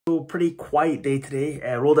So pretty quiet day today.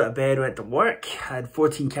 Rolled out of bed, went to work, had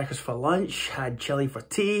 14 crackers for lunch, had chili for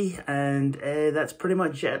tea, and that's pretty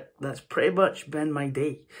much it. That's pretty much been my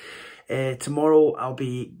day. Tomorrow I'll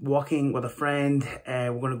be walking with a friend.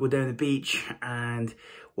 We're going to go down the beach and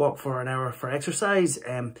walk for an hour for exercise.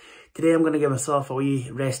 Today I'm going to give myself a wee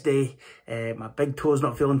rest day. My big toe's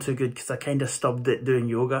not feeling too good because I kind of stubbed it doing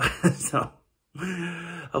yoga. So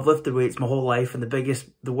I've lifted weights my whole life, and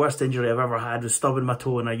the worst injury I've ever had was stubbing my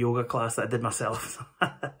toe in a yoga class that I did myself.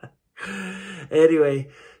 Anyway,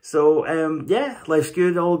 so yeah, life's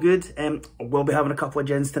good, all good. We'll be having a couple of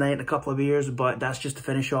gins tonight and a couple of beers, but that's just to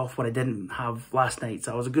finish off what I didn't have last night.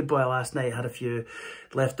 So I was a good boy last night, had a few,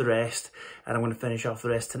 left the rest, and I'm going to finish off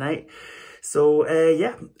the rest tonight. So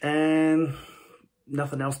yeah,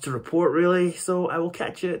 nothing else to report really, so I will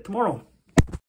catch you tomorrow.